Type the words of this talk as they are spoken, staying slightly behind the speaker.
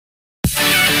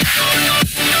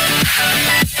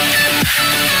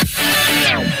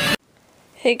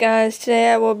Hey guys,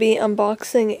 today I will be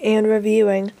unboxing and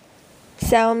reviewing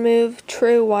Soundmoov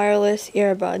True Wireless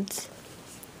Earbuds.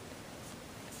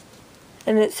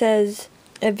 And it says,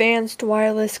 advanced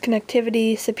wireless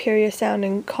connectivity, superior sound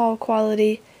and call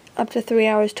quality, up to 3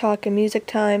 hours talk and music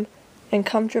time, and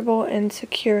comfortable and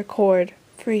secure cord,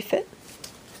 free fit.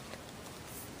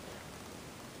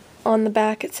 On the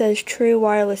back it says, true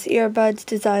wireless earbuds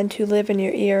designed to live in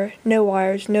your ear, no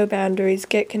wires, no boundaries,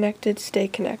 get connected, stay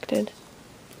connected.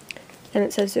 And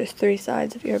it says there's 3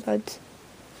 sides of earbuds.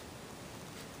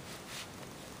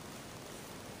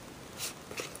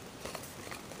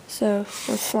 So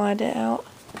we'll slide it out.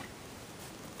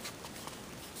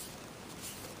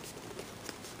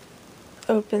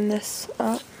 Open this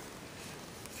up.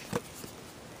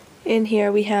 In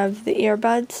here we have the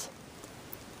earbuds.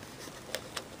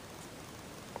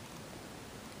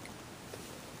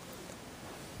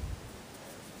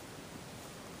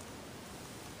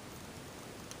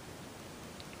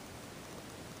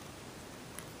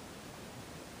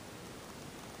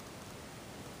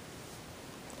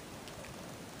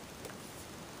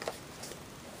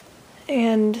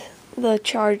 And the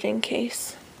charging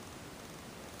case.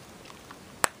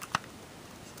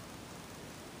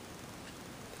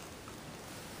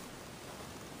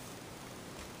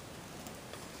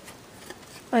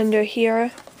 Under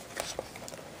here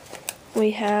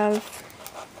we have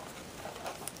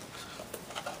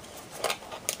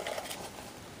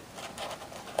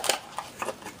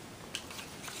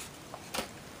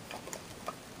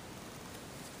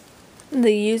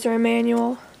the user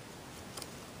manual.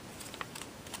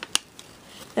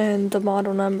 And the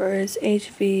model number is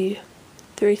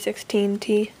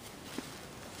HV316T.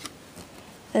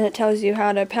 And it tells you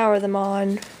how to power them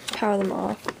on, power them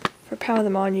off. For power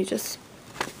them on, you just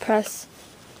press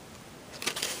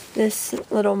this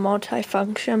little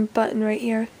multi-function button right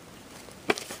here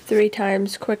 3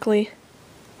 times quickly.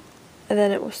 And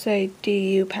then it will say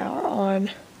DU power on.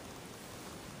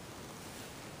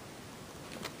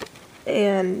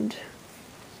 And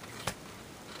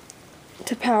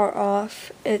to power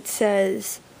off, it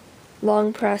says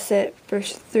long press it for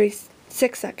 6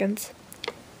 seconds,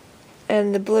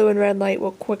 and the blue and red light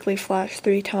will quickly flash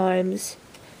 3 times,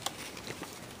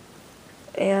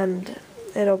 and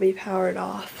it'll be powered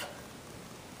off.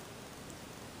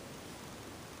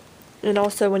 And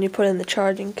also when you put in the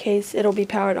charging case, it'll be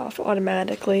powered off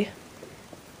automatically.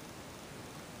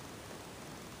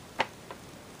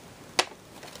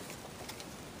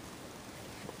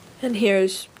 And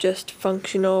here's just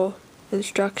functional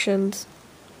instructions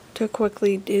to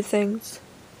quickly do things.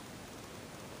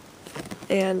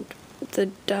 And the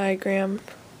diagram.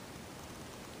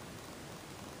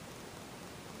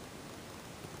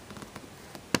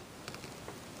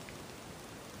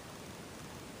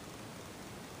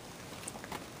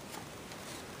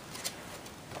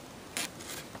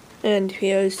 And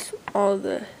here's all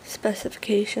the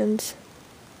specifications.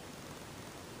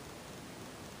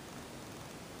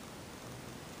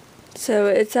 So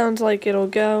it sounds like it'll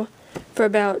go for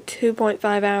about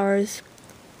 2.5 hours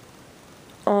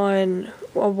on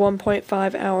a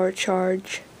 1.5 hour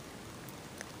charge.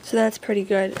 So that's pretty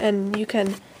good. And you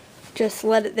can just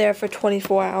let it there for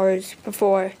 24 hours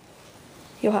before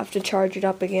you'll have to charge it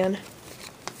up again.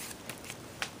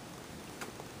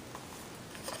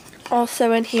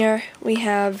 Also in here we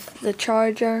have the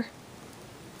charger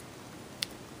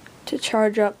to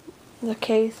charge up the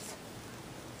case,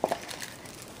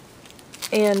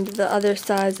 and the other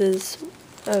sizes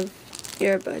of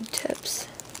earbud tips.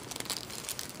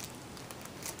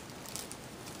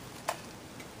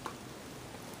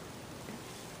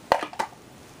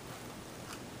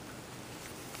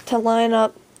 To line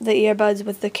up the earbuds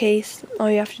with the case,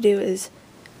 all you have to do is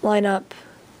line up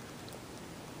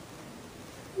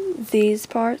these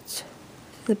parts,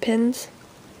 the pins,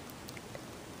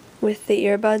 with the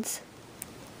earbuds.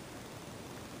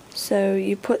 So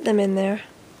you put them in there.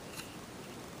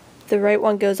 The right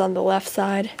one goes on the left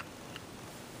side,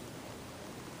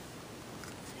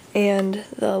 and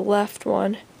the left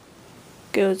one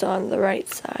goes on the right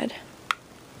side.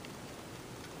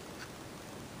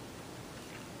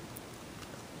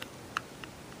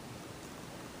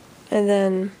 And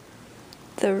then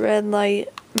the red light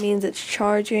means it's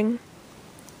charging,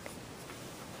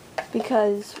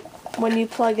 because when you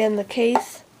plug in the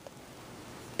case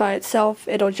by itself,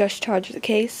 it'll just charge the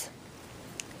case.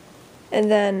 And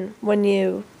then when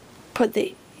you put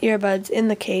the earbuds in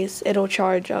the case, it'll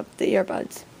charge up the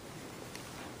earbuds.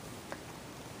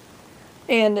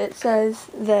 And it says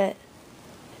that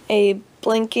a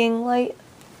blinking light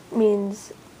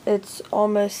means it's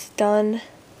almost done,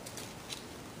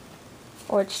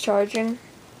 or it's charging.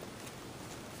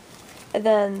 And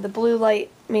then the blue light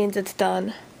means it's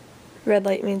done. Red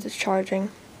light means it's charging.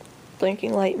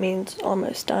 Blinking light means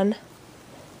almost done.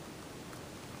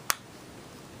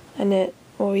 And it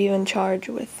will even charge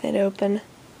with it open.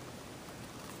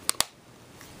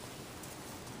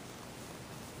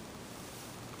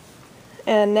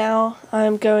 And now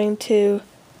I'm going to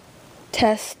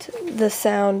test the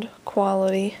sound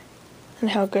quality and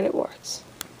how good it works.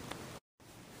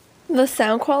 The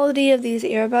sound quality of these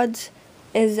earbuds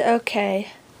is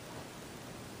okay.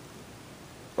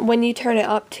 When you turn it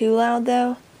up too loud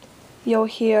though, you'll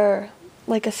hear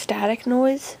like a static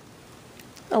noise,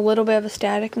 a little bit of a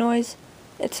static noise.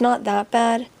 It's not that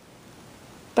bad,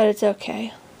 but it's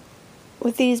okay.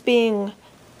 With these being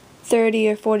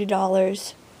 $30 or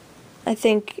 $40, I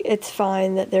think it's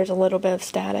fine that there's a little bit of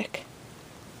static.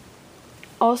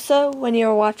 Also, when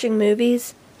you're watching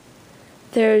movies,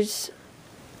 there's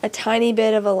a tiny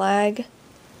bit of a lag,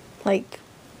 like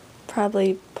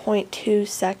probably 0.2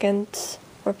 seconds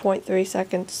or 0.3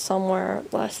 seconds, somewhere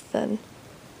less than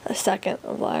a second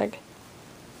of lag.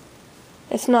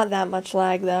 It's not that much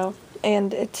lag though,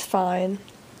 and it's fine.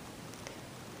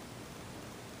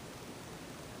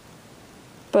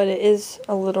 But it is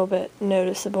a little bit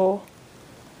noticeable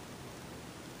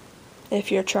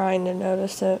if you're trying to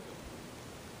notice it.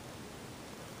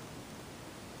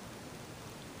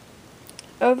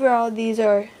 Overall, these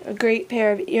are a great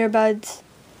pair of earbuds,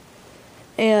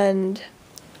 and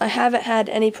I haven't had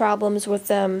any problems with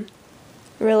them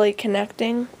really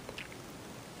connecting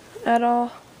at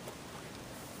all.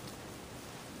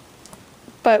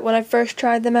 But when I first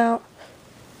tried them out,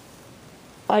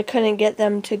 I couldn't get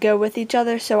them to go with each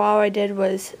other, so all I did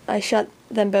was I shut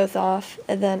them both off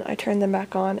and then I turned them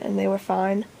back on and they were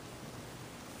fine.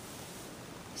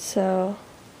 So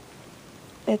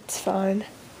it's fine.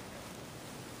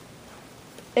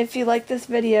 If you like this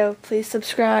video, please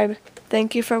subscribe.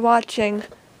 Thank you for watching.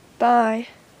 Bye.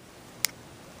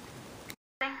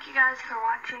 Thank you guys for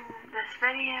watching this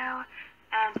video,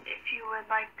 and if you would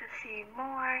like to see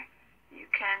more, you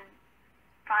can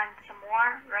find some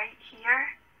more right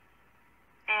here.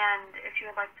 And if you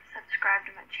would like to subscribe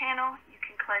to my channel, you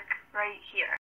can click right here.